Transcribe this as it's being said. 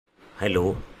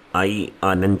Hello, I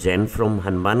Anand Jain from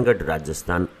Hanumangarh,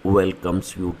 Rajasthan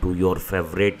welcomes you to your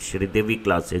favorite Shridevi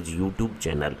Classes YouTube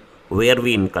channel where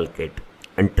we inculcate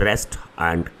interest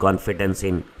and confidence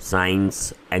in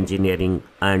science, engineering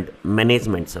and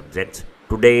management subjects.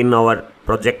 Today in our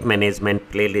project management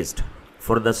playlist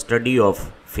for the study of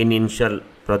financial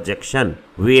projection,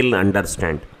 we'll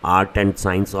understand art and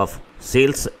science of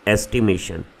sales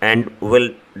estimation and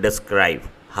will describe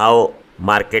how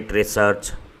market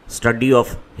research, study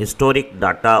of historic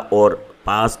data or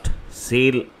past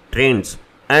sale trends,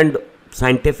 and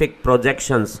scientific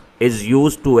projections is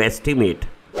used to estimate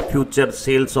future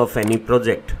sales of any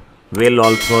project. We'll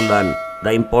also learn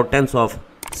the importance of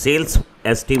sales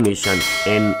estimation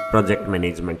in project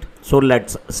management. So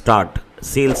let's start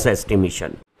sales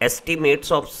estimation.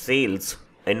 Estimates of sales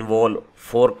involve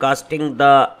forecasting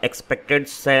the expected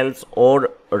sales or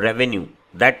revenue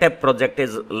that a project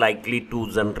is likely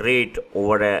to generate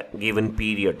over a given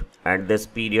period, and this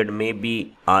period may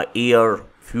be a year,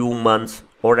 few months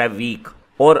or a week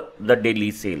or the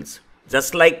daily sales.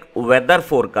 Just like weather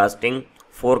forecasting,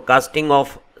 forecasting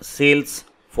of sales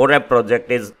for a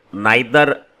project is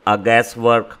neither a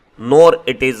guesswork nor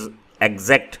it is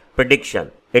exact prediction.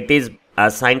 It is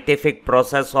a scientific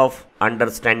process of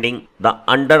understanding the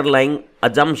underlying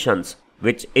assumptions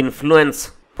which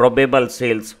influence probable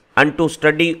sales and to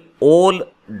study all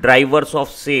drivers of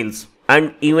sales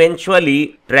and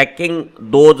eventually tracking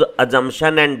those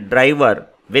assumption and driver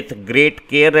with great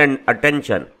care and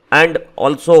attention, and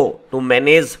also to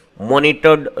manage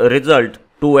monitored result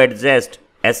to adjust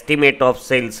estimate of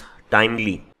sales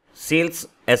timely. Sales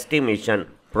estimation,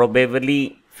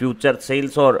 probably future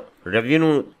sales or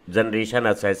revenue generation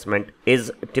assessment,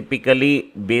 is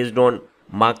typically based on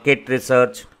market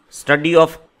research, study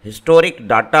of historic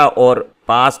data or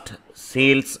past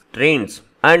sales trends,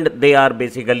 and they are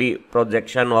basically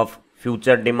projection of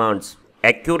future demands.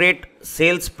 Accurate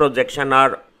sales projection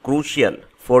are crucial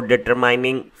for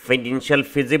determining financial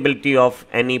feasibility of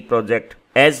any project,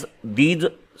 as these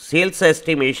sales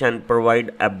estimation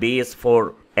provide a base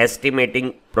for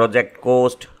estimating project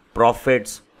cost,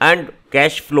 profits and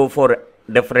cash flow for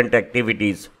different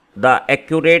activities. The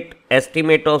accurate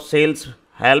estimate of sales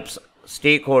helps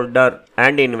stakeholder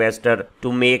and investor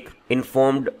to make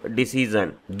informed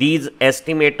decision. These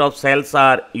estimate of sales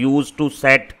are used to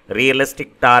set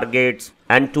realistic targets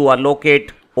and to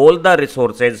allocate all the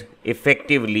resources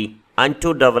effectively and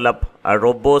to develop a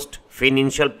robust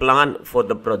financial plan for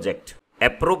the project.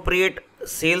 Appropriate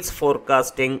sales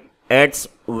forecasting adds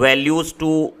values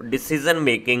to decision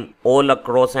making all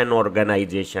across an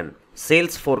organization.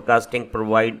 Sales forecasting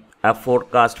provide a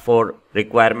forecast for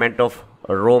requirement of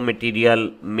raw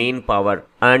material, manpower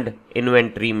and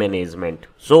inventory management.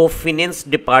 So finance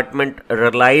department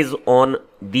relies on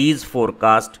these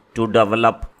forecasts to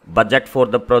develop budget for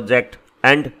the project,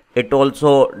 and it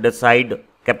also decide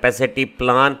capacity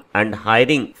plan and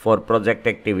hiring for project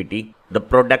activity. The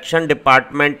production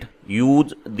department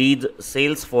use these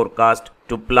sales forecast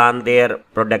to plan their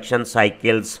production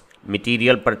cycles,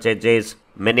 material purchases,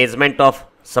 management of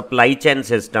supply chain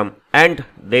system, and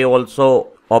they also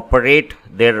operate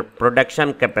their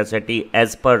production capacity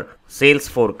as per sales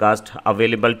forecast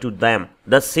available to them.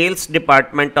 The sales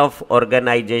department of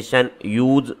organization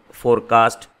use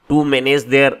forecast to manage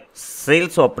their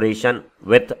sales operation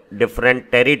with different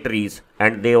territories,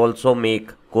 and they also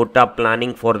make quota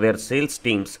planning for their sales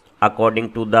teams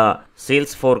according to the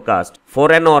sales forecast.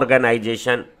 For an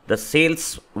organization, the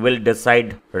sales will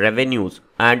decide revenues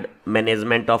and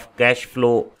management of cash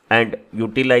flow, and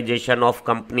utilization of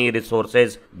company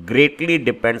resources greatly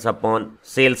depends upon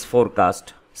sales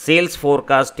forecast. Sales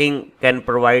forecasting can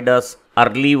provide us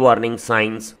early warning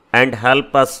signs and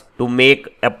help us to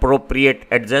make appropriate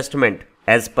adjustment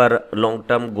as per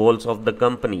long-term goals of the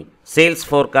company. Sales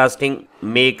forecasting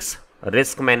makes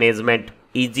risk management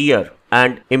easier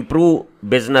and improve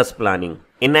business planning.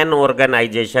 In an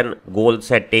organization, goal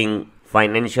setting,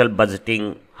 financial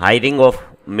budgeting, hiring of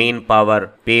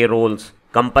manpower, payrolls,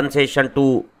 compensation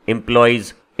to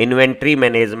employees, inventory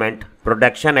management,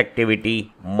 production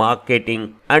activity,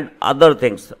 marketing and other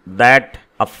things that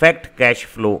affect cash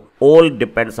flow all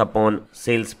depends upon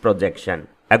sales projection.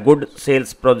 A good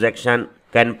sales projection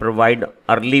can provide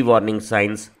early warning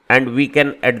signs, and we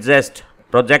can adjust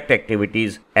project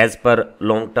activities as per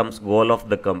long-term goal of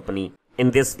the company.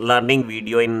 In this learning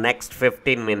video, in next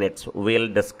 15 minutes, we'll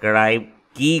describe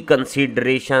key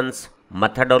considerations,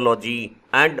 methodology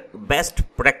and best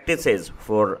practices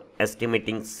for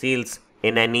estimating sales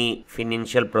in any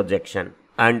financial projection,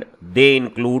 and they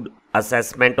include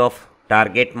assessment of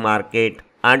target market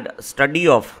and study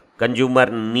of consumer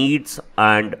needs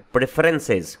and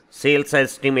preferences. Sales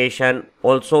estimation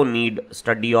also need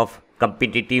study of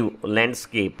competitive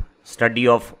landscape, study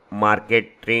of market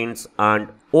trends and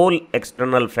all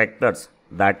external factors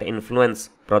that influence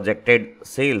projected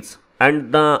sales.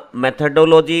 And the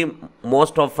methodology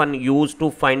most often used to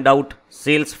find out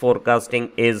sales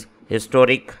forecasting is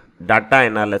historic data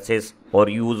analysis or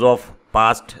use of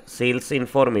past sales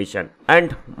information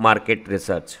and market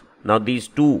research. Now these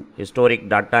two, historic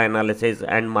data analysis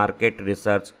and market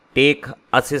research, take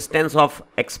assistance of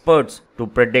experts to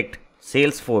predict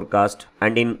sales forecast.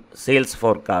 And in sales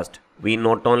forecast we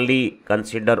not only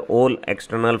consider all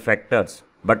external factors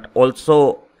but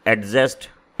also adjust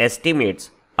estimates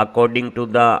according to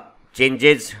the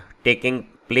changes taking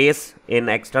place in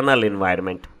external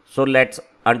environment. So let's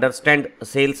understand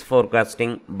sales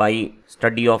forecasting by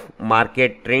study of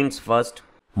market trends first.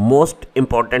 Most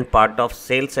important part of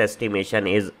sales estimation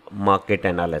is market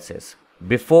analysis.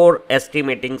 Before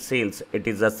estimating sales, it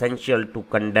is essential to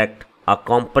conduct a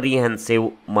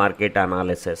comprehensive market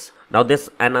analysis. Now this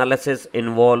analysis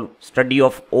involves study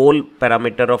of all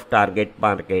parameter of target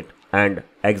market and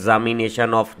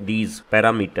examination of these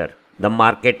parameter. The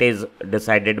market is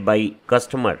decided by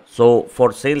customer. So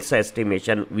for sales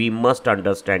estimation, we must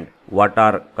understand what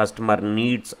are customer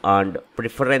needs and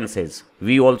preferences.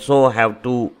 We also have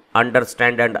to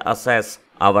understand and assess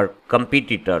our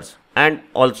competitors and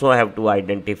also have to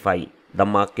identify the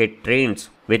market trends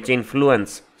which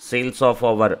influence sales of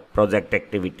our project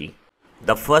activity.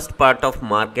 The first part of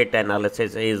market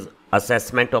analysis is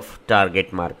assessment of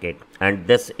target market, and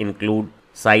this include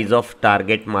size of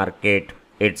target market,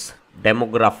 its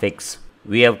demographics.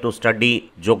 We have to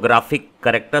study geographic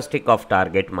characteristic of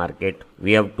target market.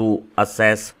 We have to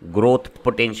assess growth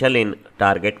potential in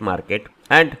target market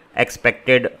and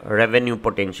expected revenue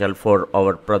potential for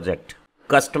our project.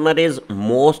 Customer is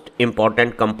most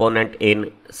important component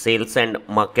in sales and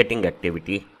marketing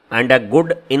activity, and a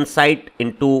good insight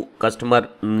into customer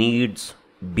needs,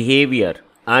 behavior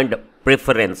and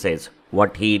preferences,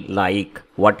 what he like,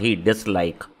 what he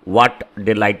dislike, what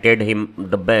delighted him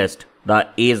the best, the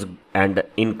age and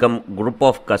income group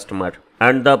of customer,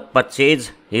 and the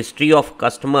purchase history of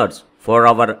customers for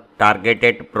our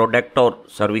targeted product or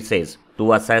services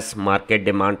to assess market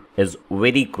demand is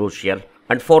very crucial.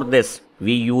 And for this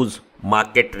we use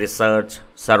market research,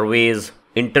 surveys,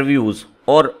 interviews,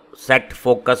 or set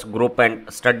focus group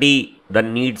and study the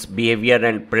needs, behavior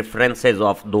and preferences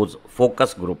of those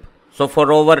focus group. So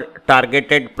for our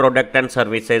targeted product and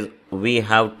services, we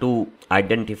have to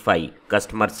identify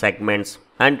customer segments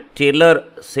and tailor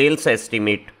sales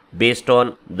estimate based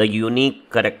on the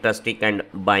unique characteristic and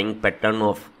buying pattern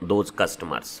of those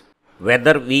customers.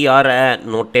 Whether we are a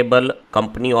notable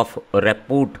company of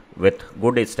repute with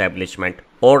good establishment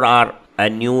or are a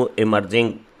new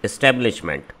emerging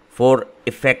establishment, for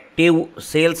effective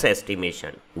sales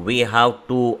estimation, we have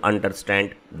to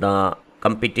understand the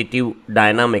competitive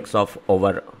dynamics of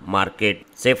our market.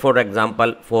 Say for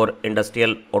example, for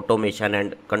industrial automation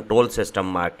and control system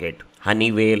market,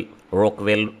 Honeywell,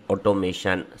 Rockwell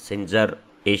Automation, Singer,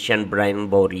 Asian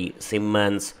Brine-Bori,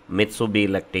 Siemens, Mitsubishi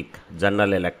Electric,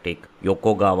 General Electric,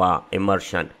 Yokogawa,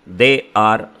 Immersion. They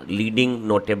are leading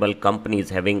notable companies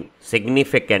having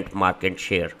significant market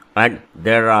share, and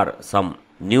there are some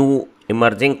new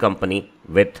emerging company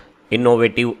with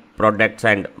innovative products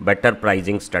and better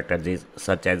pricing strategies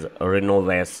such as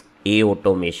Renovas, A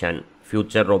Automation,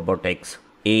 Future Robotics,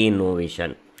 A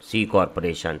Innovation, C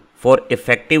Corporation. For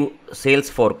effective sales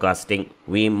forecasting,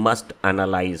 we must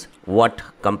analyze what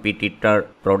competitor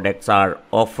products are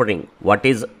offering, what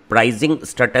is pricing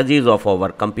strategies of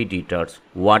our competitors,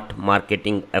 what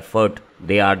marketing effort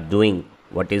they are doing,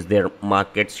 what is their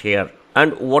market share,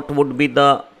 and what would be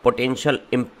the potential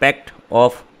impact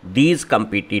of these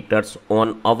competitors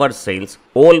on our sales.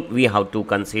 All we have to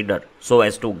consider so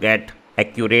as to get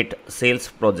accurate sales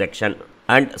projection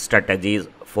and strategies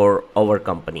for our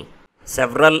company.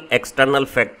 Several external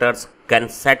factors can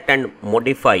set and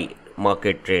modify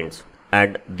market trends,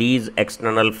 and these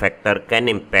external factors can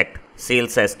impact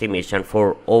sales estimation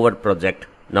for our project.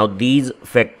 Now these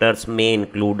factors may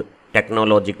include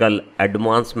technological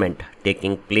advancement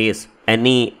taking place,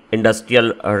 any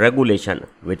industrial regulation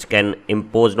which can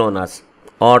impose on us,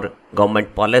 or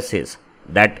government policies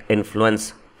that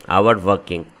influence our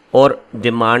working, or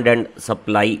demand and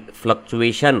supply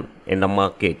fluctuation in the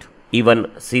market. Even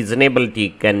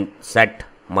seasonality can set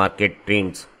market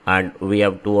trends, and we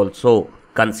have to also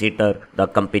consider the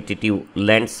competitive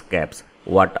landscapes,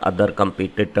 what other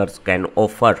competitors can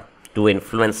offer to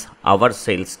influence our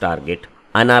sales target.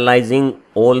 Analyzing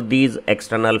all these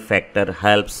external factors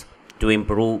helps to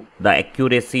improve the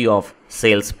accuracy of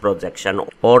sales projection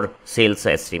or sales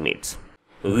estimates.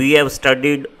 We have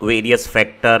studied various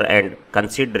factors and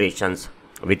considerations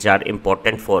which are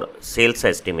important for sales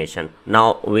estimation.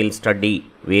 Now we'll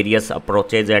study various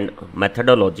approaches and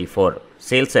methodology for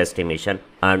sales estimation,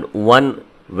 and one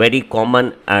very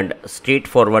common and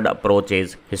straightforward approach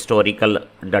is historical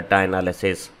data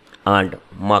analysis and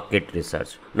market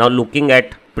research. Now looking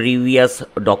at previous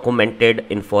documented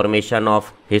information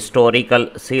of historical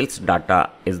sales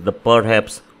data is the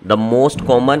perhaps the most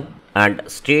common and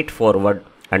straightforward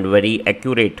and very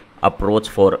accurate approach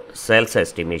for sales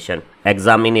estimation.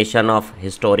 Examination of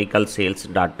historical sales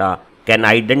data can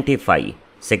identify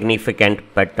significant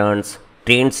patterns,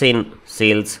 trends in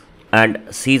sales, and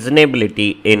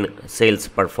seasonality in sales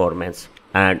performance,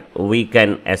 and we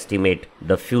can estimate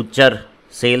the future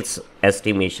sales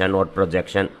estimation or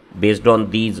projection based on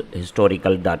these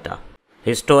historical data.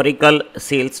 Historical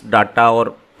sales data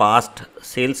or past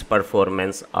sales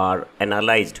performance are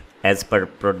analyzed as per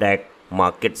product,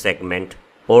 market segment,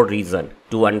 or region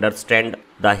to understand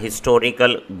the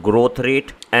historical growth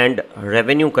rate and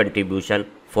revenue contribution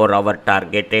for our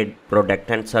targeted product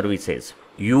and services.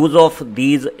 Use of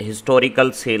these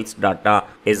historical sales data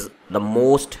is the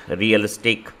most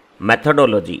realistic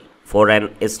methodology for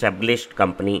an established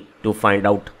company to find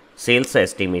out sales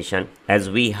estimation, as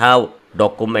we have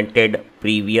documented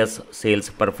previous sales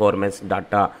performance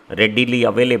data readily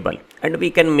available, and we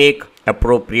can make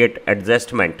appropriate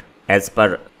adjustment as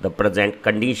per the present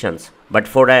conditions. But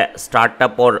for a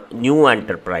startup or new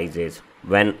enterprises,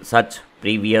 when such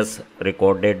previous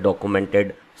recorded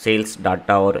documented sales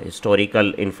data or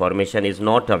historical information is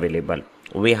not available,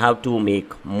 we have to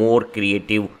make more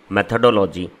creative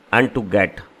methodology and to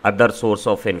get other source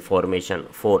of information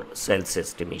for sales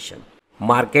estimation.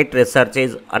 Market research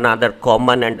is another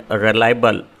common and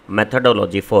reliable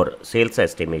methodology for sales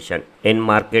estimation. In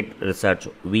market research,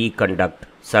 we conduct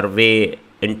survey,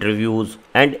 interviews,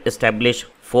 and establish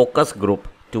focus group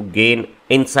to gain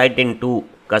insight into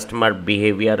customer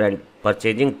behavior and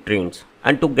purchasing trends,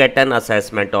 and to get an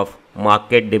assessment of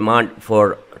market demand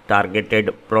for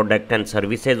targeted product and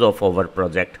services of our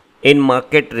project. In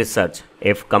market research,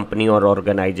 if company or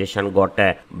organization got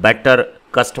a better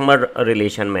customer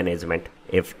relation management,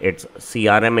 if its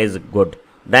CRM is good,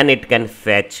 then it can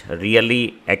fetch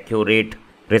really accurate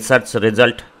research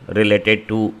result related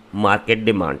to market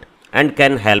demand and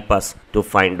can help us to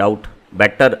find out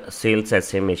better sales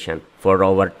estimation for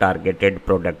our targeted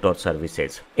product or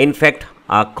services. In fact,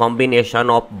 a combination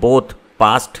of both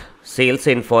past sales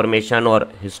information or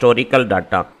historical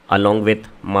data along with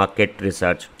market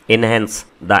research enhance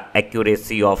the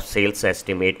accuracy of sales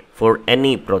estimate for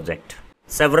any project.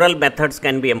 Several methods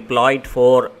can be employed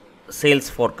for sales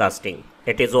forecasting.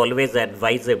 It is always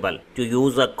advisable to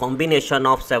use a combination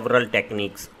of several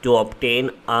techniques to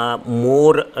obtain a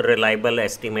more reliable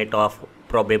estimate of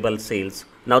probable sales.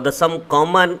 Now, the some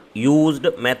common used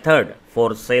method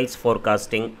for sales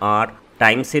forecasting are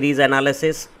time series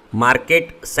analysis,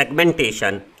 market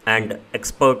segmentation, and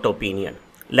expert opinion.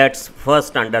 Let's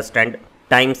first understand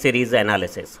time series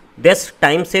analysis. This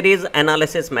time series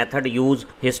analysis method use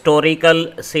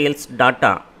historical sales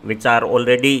data which are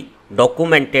already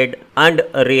documented and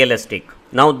realistic.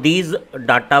 Now these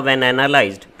data when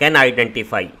analyzed can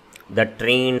identify the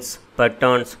trends,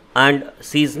 patterns, and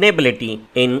seasonality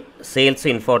in sales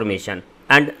information,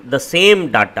 and the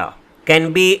same data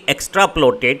can be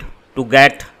extrapolated to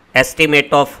get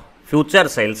estimate of future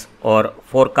sales or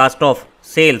forecast of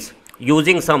sales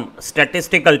using some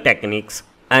statistical techniques,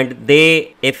 and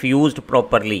they, if used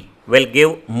properly, will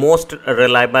give most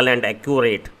reliable and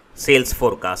accurate sales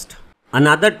forecast.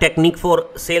 Another technique for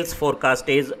sales forecast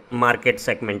is market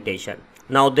segmentation.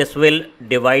 Now this will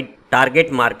divide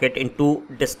target market into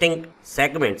distinct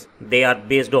segments. They are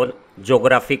based on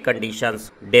geographic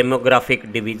conditions,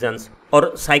 demographic divisions,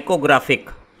 or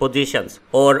psychographic positions,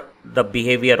 or the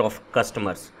behavior of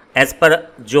customers. As per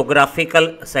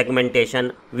geographical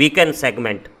segmentation, we can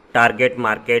segment target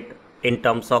market in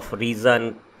terms of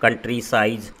region, country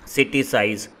size, city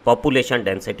size, population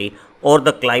density, or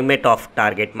the climate of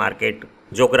target market,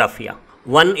 geographia.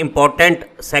 One important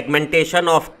segmentation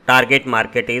of target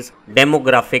market is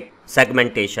demographic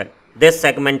segmentation. This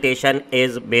segmentation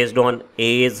is based on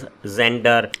age,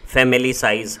 gender, family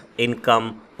size,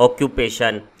 income,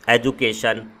 occupation,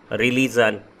 education,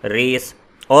 religion, race,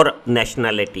 or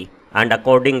nationality, and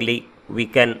accordingly we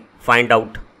can find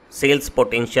out sales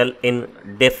potential in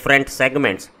different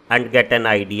segments and get an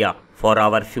idea for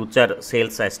our future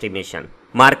sales estimation.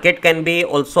 Market can be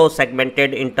also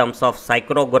segmented in terms of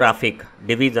psychographic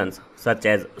divisions such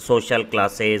as social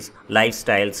classes,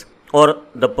 lifestyles, or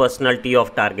the personality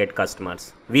of target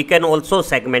customers. We can also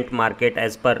segment market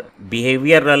as per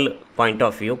behavioral point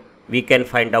of view. We can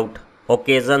find out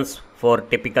occasions for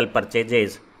typical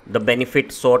purchases, the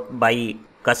benefit sought by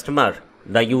customer,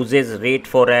 the usage rate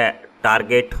for a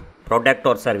target product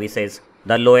or services,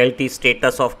 the loyalty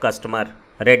status of customer,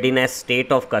 readiness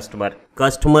state of customer.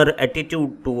 Customer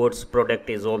attitude towards product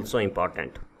is also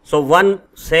important. So one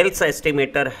sales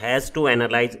estimator has to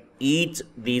analyze each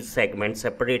these segments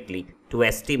separately to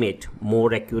estimate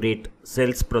more accurate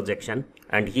sales projection,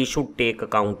 and he should take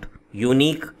account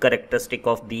unique characteristic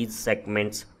of these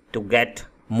segments to get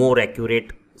more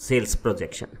accurate sales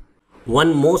projection.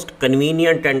 One most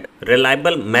convenient and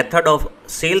reliable method of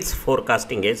sales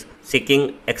forecasting is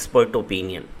seeking expert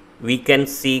opinion. We can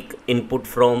seek input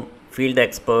from field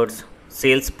experts,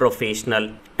 sales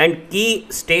professional, and key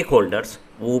stakeholders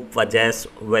who possess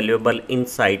valuable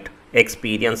insight,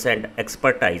 experience, and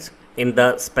expertise in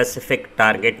the specific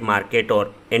target market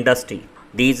or industry.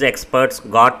 These experts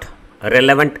got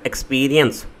relevant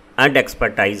experience and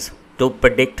expertise to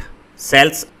predict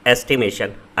sales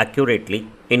estimation accurately.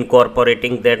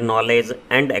 Incorporating their knowledge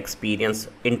and experience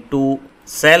into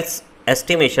sales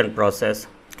estimation process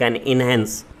can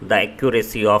enhance the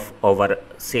accuracy of our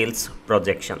sales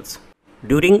projections.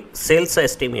 During sales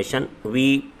estimation,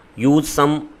 we use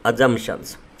some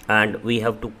assumptions, and we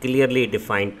have to clearly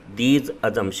define these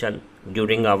assumptions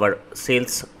during our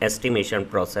sales estimation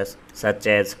process, such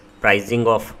as pricing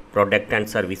of product and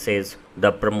services,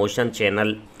 the promotion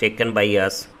channel taken by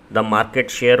us, the market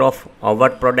share of our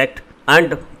product,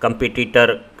 and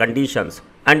competitor conditions.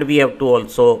 And we have to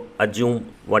also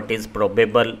assume what is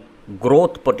probable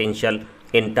growth potential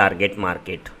in target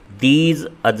market. These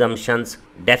assumptions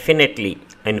definitely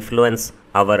influence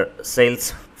our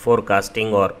sales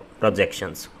forecasting or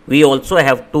projections. We also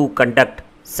have to conduct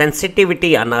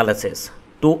sensitivity analysis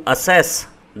to assess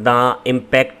the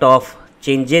impact of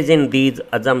changes in these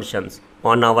assumptions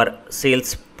on our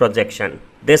sales projection.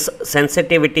 This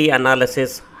sensitivity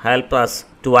analysis helps us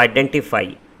to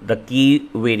identify the key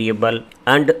variable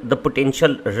and the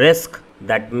potential risk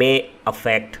that may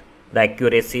affect the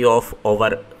accuracy of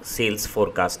our sales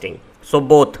forecasting. So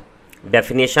both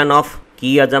definition of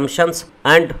key assumptions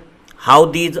and how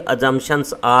these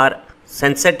assumptions are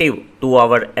sensitive to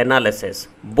our analysis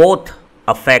both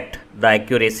affect the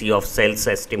accuracy of sales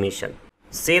estimation.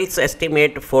 Sales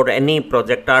estimate for any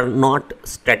project are not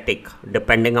static.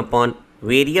 Depending upon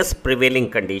various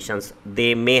prevailing conditions,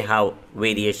 they may have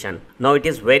variation. Now it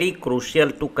is very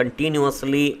crucial to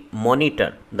continuously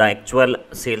monitor the actual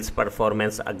sales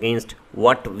performance against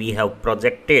what we have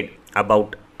projected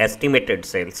about estimated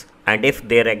sales, and if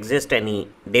there exist any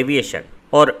deviation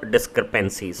or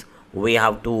discrepancies, we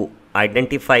have to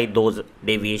identify those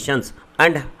deviations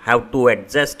and have to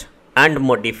adjust and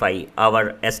modify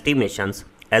our estimations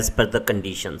as per the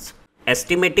conditions.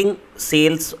 Estimating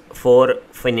sales for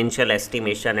financial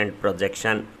estimation and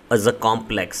projection is a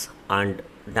complex and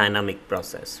dynamic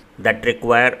process that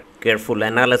require careful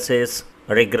analysis,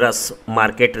 rigorous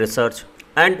market research,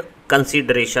 and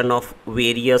consideration of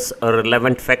various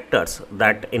relevant factors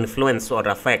that influence or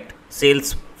affect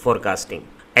sales forecasting.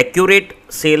 Accurate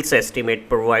sales estimate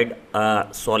provide a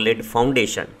solid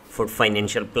foundation for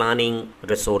financial planning,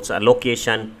 resource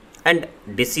allocation, and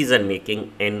decision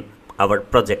making in our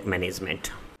project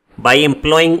management. By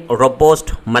employing robust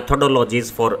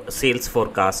methodologies for sales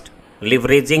forecast,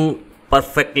 leveraging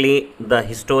perfectly the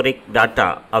historic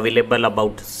data available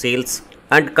about sales,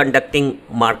 and conducting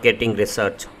marketing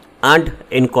research, and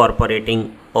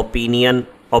incorporating opinion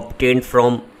obtained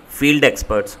from field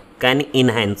experts can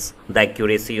enhance the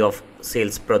accuracy of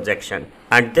sales projection,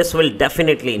 and this will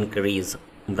definitely increase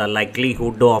the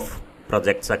likelihood of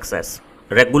project success.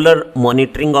 Regular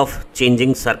monitoring of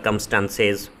changing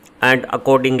circumstances and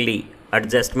accordingly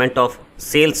adjustment of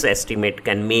sales estimate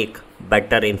can make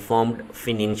better informed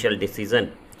financial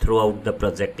decision throughout the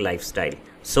project lifestyle.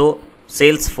 So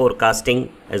sales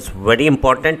forecasting is very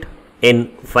important in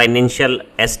financial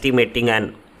estimating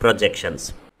and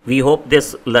projections. We hope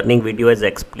this learning video has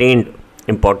explained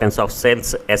importance of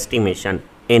sales estimation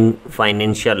in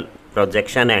financial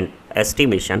projection and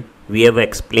estimation. We have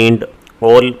explained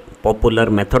all popular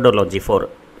methodology for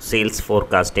sales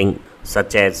forecasting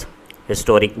such as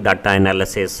historic data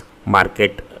analysis,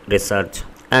 market research,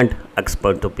 and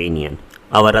expert opinion.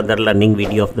 Our other learning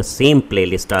video of the same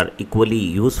playlist are equally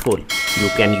useful. You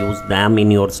can use them in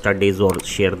your studies or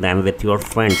share them with your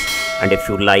friends. And if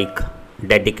you like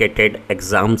dedicated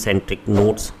exam centric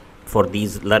notes for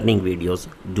these learning videos,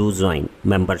 do join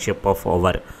membership of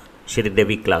our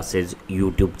Shridevi Classes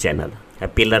YouTube channel.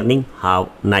 Happy learning. Have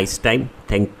nice time.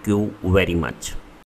 Thank you very much.